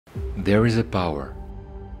There is a power,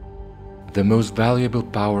 the most valuable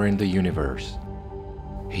power in the universe.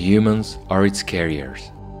 Humans are its carriers.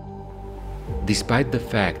 Despite the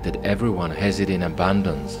fact that everyone has it in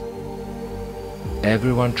abundance,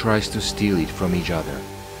 everyone tries to steal it from each other.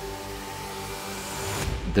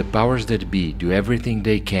 The powers that be do everything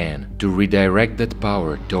they can to redirect that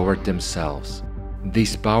power toward themselves.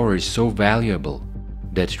 This power is so valuable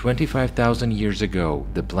that 25,000 years ago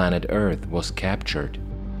the planet Earth was captured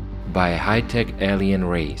by a high-tech alien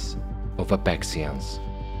race of Apexians.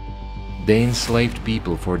 They enslaved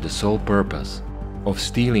people for the sole purpose of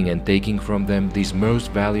stealing and taking from them this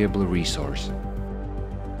most valuable resource.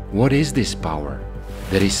 What is this power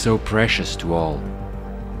that is so precious to all?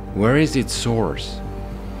 Where is its source?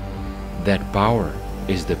 That power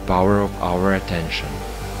is the power of our attention.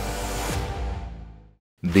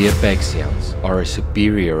 The Apexians are a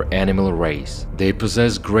superior animal race. They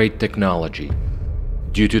possess great technology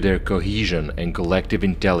due to their cohesion and collective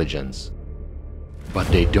intelligence. But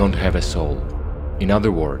they don't have a soul. In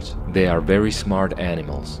other words, they are very smart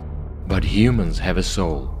animals. But humans have a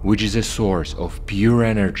soul, which is a source of pure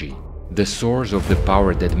energy, the source of the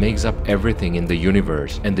power that makes up everything in the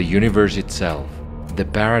universe and the universe itself. The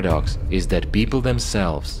paradox is that people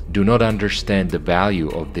themselves do not understand the value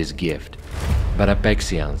of this gift. But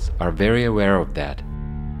Apexians are very aware of that.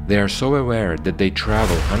 They are so aware that they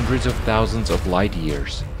travel hundreds of thousands of light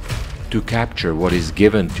years to capture what is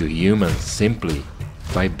given to humans simply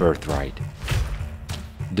by birthright.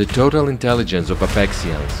 The total intelligence of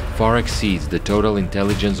Apexians far exceeds the total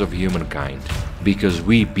intelligence of humankind, because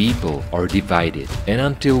we people are divided, and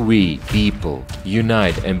until we people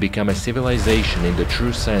unite and become a civilization in the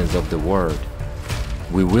true sense of the word,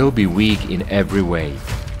 we will be weak in every way.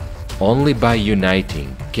 Only by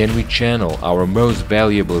uniting can we channel our most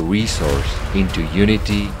valuable resource into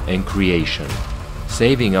unity and creation,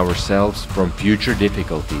 saving ourselves from future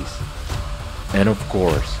difficulties. And of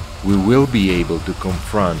course, we will be able to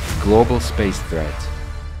confront global space threats.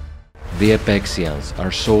 The Apexians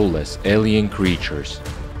are soulless alien creatures,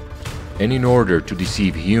 and in order to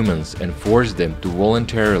deceive humans and force them to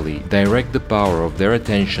voluntarily direct the power of their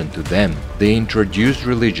attention to them, they introduced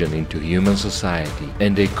religion into human society,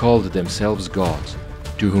 and they called themselves gods,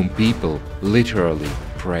 to whom people literally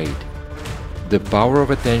prayed. The power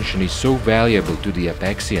of attention is so valuable to the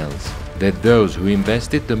Apexians that those who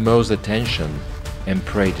invested the most attention and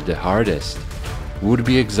prayed the hardest would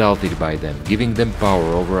be exalted by them, giving them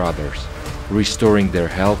power over others, restoring their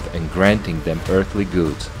health and granting them earthly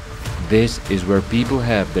goods. This is where people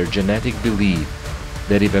have their genetic belief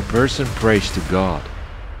that if a person prays to God,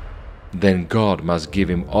 then God must give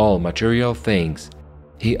him all material things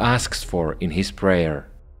he asks for in his prayer.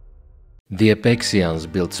 The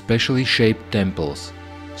Apexians built specially shaped temples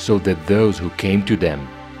so that those who came to them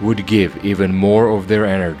would give even more of their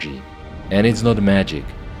energy. And it's not magic,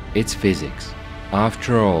 it's physics.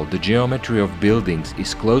 After all, the geometry of buildings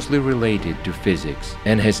is closely related to physics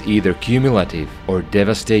and has either cumulative or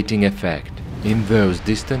devastating effect. In those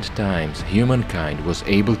distant times, humankind was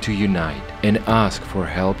able to unite and ask for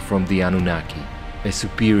help from the Anunnaki, a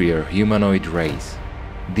superior humanoid race.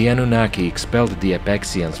 The Anunnaki expelled the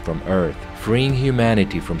Apexians from Earth, freeing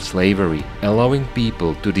humanity from slavery, allowing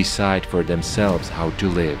people to decide for themselves how to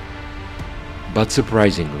live. But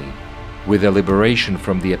surprisingly, with the liberation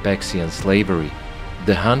from the Apexian slavery,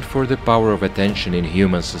 the hunt for the power of attention in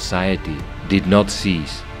human society did not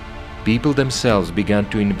cease. People themselves began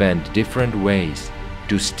to invent different ways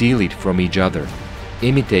to steal it from each other,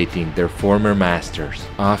 imitating their former masters.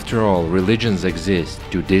 After all, religions exist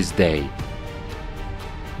to this day.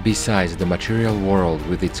 Besides the material world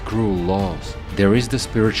with its cruel laws, there is the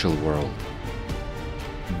spiritual world.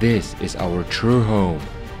 This is our true home.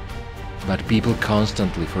 But people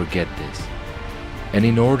constantly forget this. And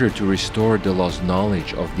in order to restore the lost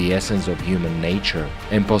knowledge of the essence of human nature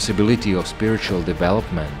and possibility of spiritual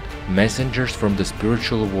development, messengers from the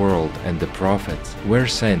spiritual world and the prophets were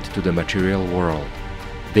sent to the material world.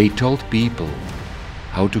 They told people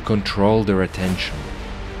how to control their attention,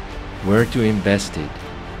 where to invest it,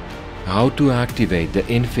 how to activate the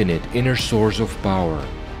infinite inner source of power,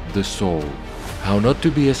 the soul. How not to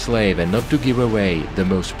be a slave and not to give away the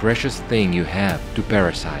most precious thing you have to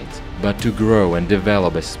parasites, but to grow and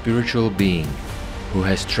develop a spiritual being who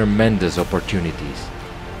has tremendous opportunities.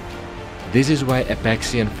 This is why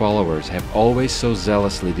Apexian followers have always so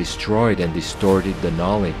zealously destroyed and distorted the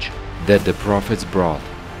knowledge that the prophets brought,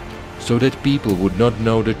 so that people would not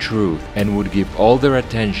know the truth and would give all their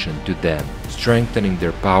attention to them, strengthening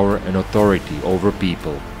their power and authority over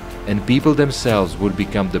people. and people themselves would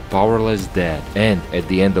become the powerless dead and, at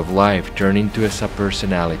the end of life, turn into a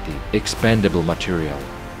subpersonality, expendable material.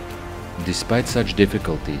 Despite such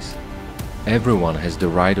difficulties, everyone has the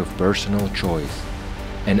right of personal choice,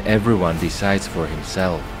 and everyone decides for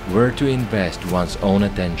himself where to invest one's own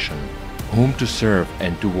attention, whom to serve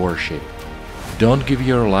and to worship. Don't give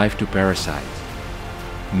your life to parasites.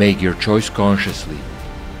 Make your choice consciously.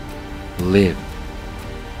 Live.